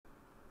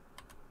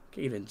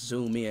Can't even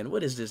zoom in.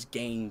 What is this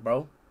game,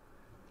 bro?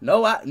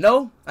 No, I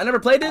never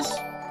played this.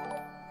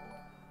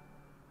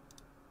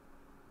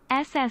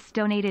 SS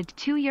donated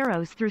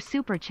 €2 through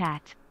Super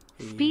Chat.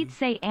 Speed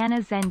say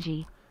Anna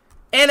Zenji.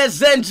 Anna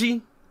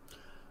Zenji.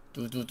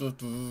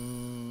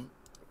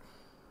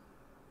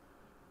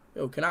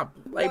 Yo, can I,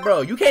 like,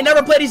 bro, you can't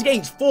never play these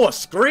games full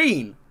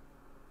screen.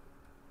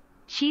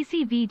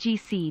 Cheesy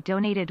VGC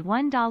donated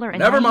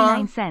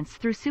 $1.99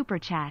 through Super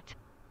Chat.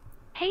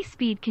 Hey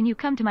Speed, can you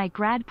come to my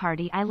grad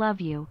party? I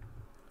love you.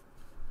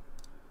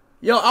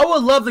 Yo, I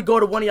would love to go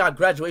to one of y'all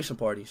graduation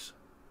parties.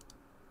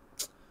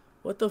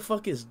 What the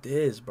fuck is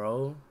this,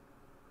 bro?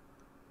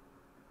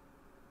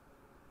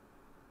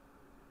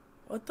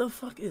 What the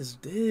fuck is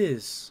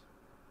this?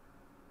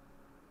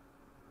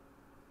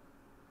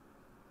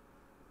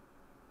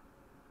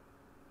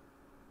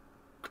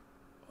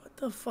 What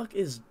the fuck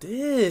is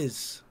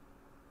this?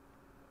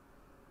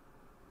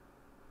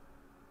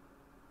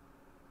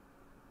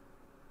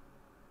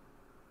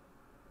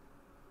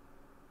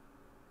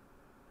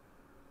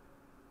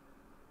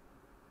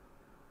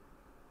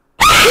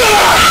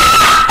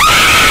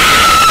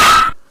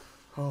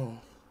 Oh.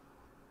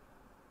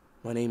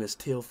 My name is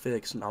Till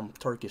Fix, and I'm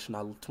Turkish, and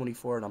I'm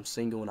 24, and I'm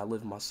single, and I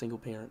live with my single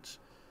parents,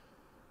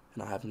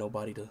 and I have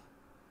nobody to...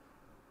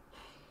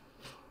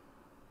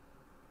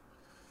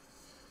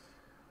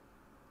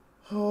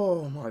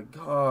 Oh my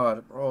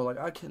god, bro, like,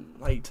 I can,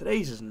 like,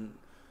 today's just, I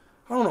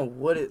don't know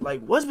what it,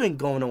 like, what's been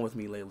going on with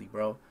me lately,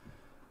 bro?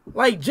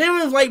 Like,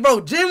 genuinely, like,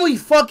 bro, genuinely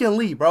fucking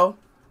Lee, bro.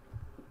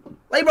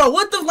 Like, bro,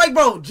 what the, like,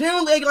 bro,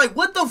 genuinely, like,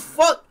 what the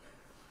fuck?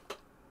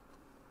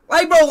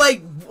 Like, bro,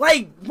 like,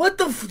 what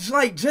the,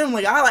 like,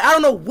 genuinely, I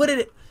don't know what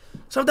it,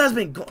 something's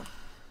been going.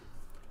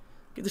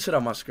 Get this shit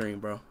out my screen,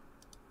 bro.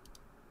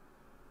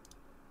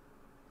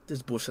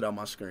 This bullshit out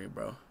my screen,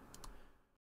 bro.